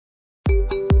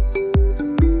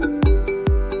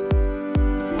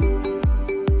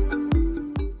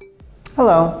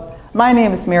Hello, my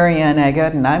name is Mary Ann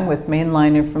Agate and I'm with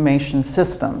Mainline Information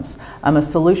Systems. I'm a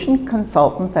solution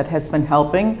consultant that has been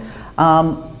helping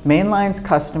Mainline's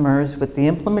customers with the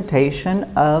implementation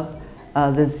of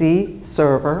the Z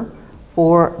server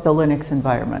for the Linux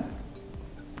environment.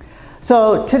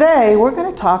 So today we're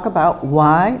going to talk about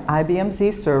why IBM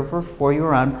Z server for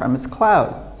your on-premise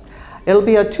cloud. It'll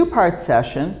be a two-part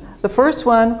session. The first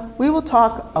one, we will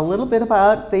talk a little bit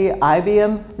about the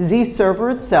IBM Z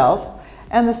server itself,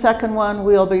 and the second one,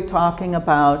 we'll be talking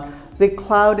about the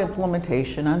cloud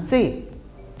implementation on Z.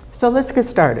 So let's get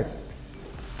started.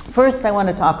 First, I want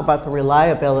to talk about the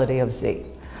reliability of Z.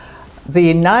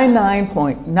 The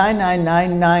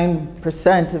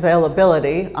 99.9999%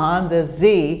 availability on the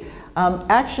Z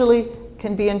actually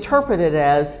can be interpreted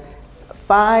as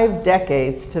 5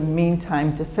 decades to mean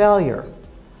time to failure.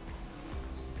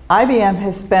 IBM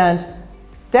has spent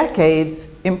decades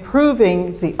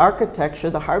improving the architecture,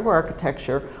 the hardware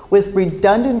architecture, with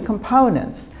redundant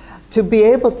components to be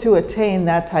able to attain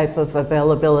that type of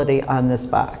availability on this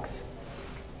box.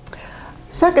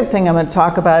 Second thing I'm going to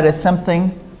talk about is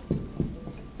something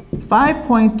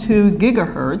 5.2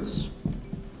 gigahertz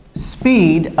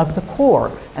speed of the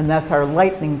core, and that's our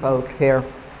lightning bolt here.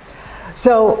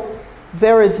 So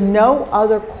there is no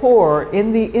other core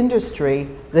in the industry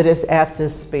that is at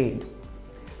this speed.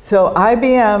 So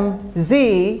IBM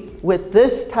Z, with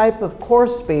this type of core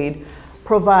speed,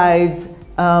 provides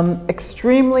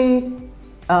extremely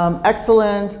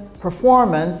excellent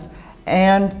performance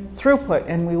and throughput,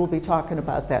 and we will be talking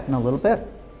about that in a little bit.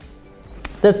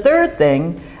 The third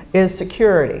thing is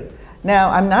security. Now,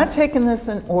 I'm not taking this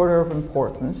in order of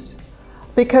importance,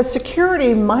 because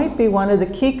security might be one of the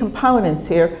key components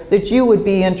here that you would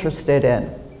be interested in.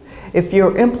 If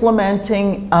you're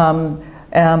implementing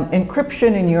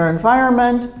encryption in your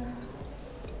environment,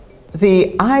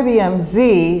 the IBM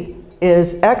Z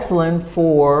is excellent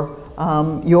for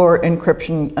your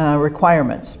encryption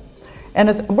requirements. And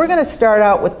we're going to start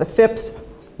out with the FIPS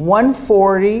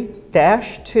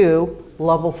 140-2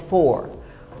 level 4.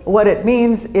 What it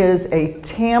means is a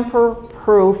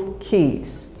tamper-proof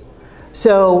keys.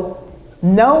 So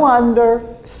no other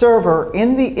server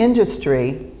in the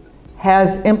industry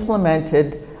has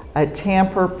implemented a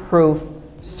tamper-proof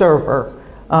server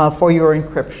for your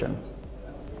encryption.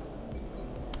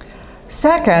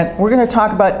 Second, we're going to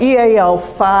talk about EAL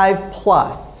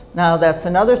 5+. Now that's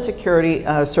another security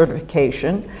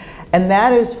certification, and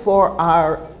that is for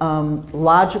our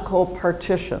logical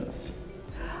partitions.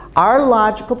 Our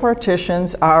logical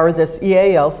partitions are this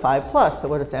EAL 5+. So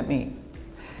what does that mean?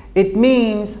 It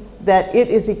means that it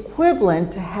is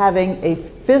equivalent to having a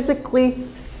physically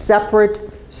separate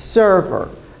server.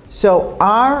 So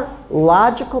our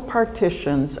logical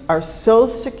partitions are so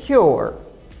secure,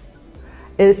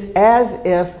 it's as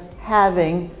if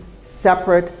having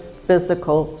separate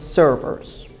physical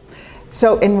servers.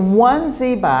 So in one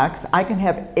Z box, I can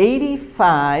have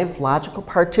 85 logical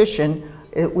partition,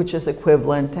 which is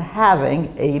equivalent to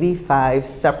having 85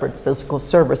 separate physical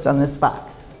servers on this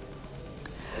box.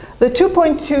 The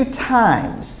 2.2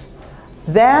 times,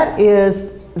 that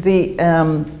is the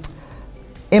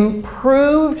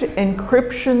improved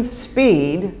encryption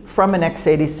speed from an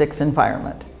x86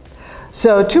 environment.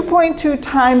 So 2.2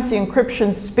 times the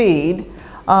encryption speed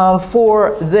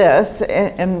for this,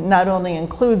 and not only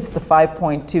includes the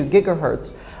 5.2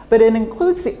 gigahertz, but it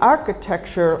includes the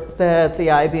architecture that the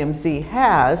IBM Z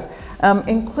has,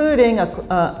 including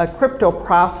a crypto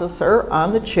processor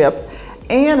on the chip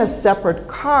and a separate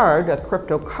card, a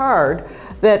crypto card,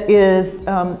 that is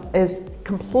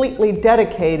completely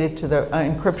dedicated to the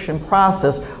encryption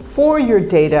process for your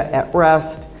data at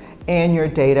rest and your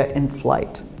data in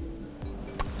flight.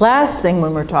 Last thing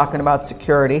when we're talking about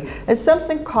security is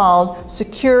something called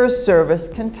Secure Service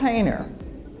Container.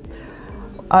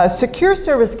 A Secure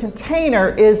Service Container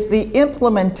is the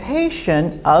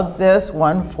implementation of this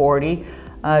 140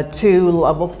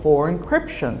 level 4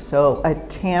 encryption, so a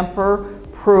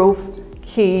tamper-proof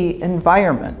key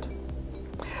environment.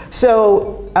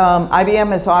 So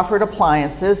IBM has offered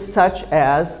appliances such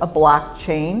as a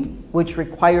blockchain, which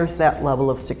requires that level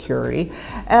of security,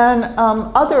 and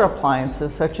other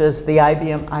appliances such as the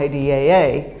IBM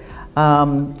IDAA,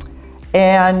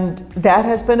 and that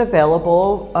has been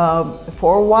available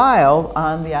for a while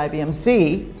on the IBM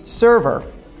Z server.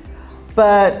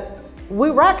 But we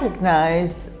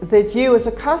recognize that you as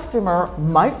a customer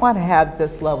might want to have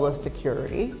this level of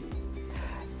security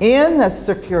in the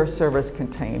Secure Service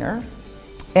Container,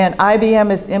 and IBM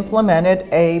has implemented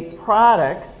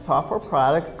software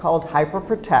products called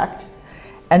HyperProtect,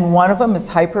 and one of them is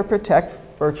HyperProtect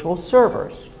Virtual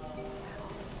Servers.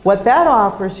 What that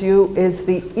offers you is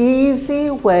the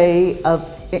easy way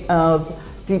of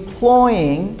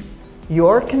deploying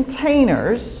your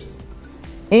containers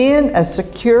in a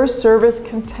secure service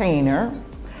container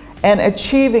and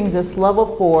achieving this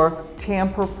level 4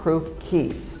 tamper-proof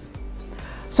keys.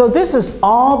 So this is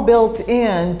all built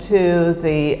into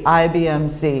the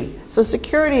IBM Z. So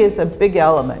security is a big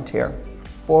element here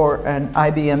for an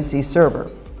IBM Z server.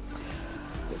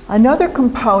 Another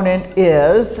component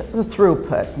is the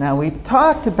throughput. Now we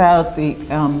talked about the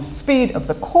speed of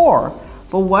the core,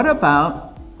 but what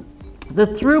about the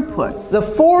throughput? The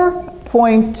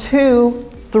 4.2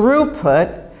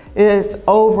 throughput is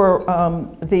over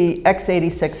the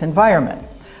x86 environment.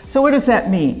 So what does that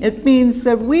mean? It means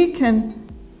that we can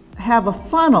have a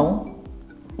funnel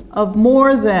of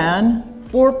more than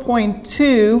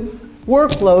 4.2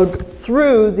 workload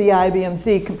through the IBM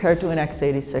Z compared to an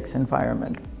x86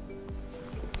 environment.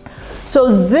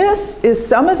 So this is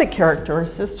some of the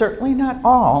characteristics, certainly not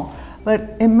all,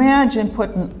 but imagine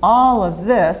putting all of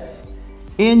this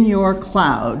in your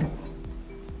cloud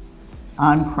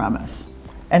on-premise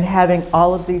and having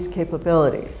all of these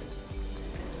capabilities.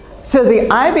 So the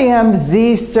IBM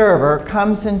Z server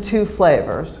comes in 2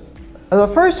 flavors. The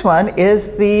first one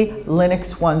is the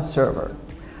Linux One server.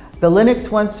 The Linux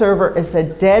One server is a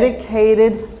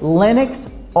dedicated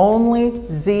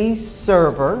Linux-only Z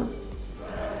server,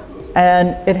 and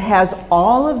it has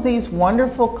all of these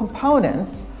wonderful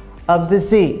components of the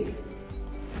Z.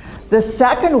 The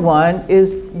second one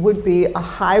would be a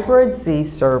hybrid Z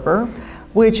server,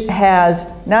 which has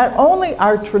not only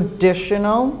our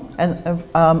traditional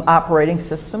operating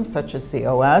systems such as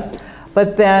COS,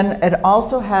 but then it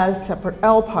also has separate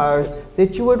LPARs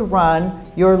that you would run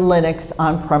your Linux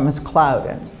on-premise cloud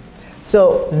in.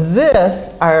 So this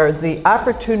are the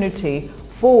opportunity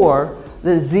for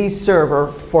the Z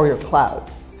server for your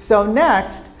cloud. So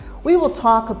next, we will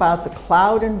talk about the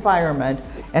cloud environment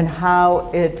and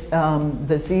how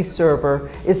the Z server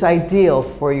is ideal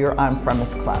for your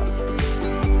on-premise cloud.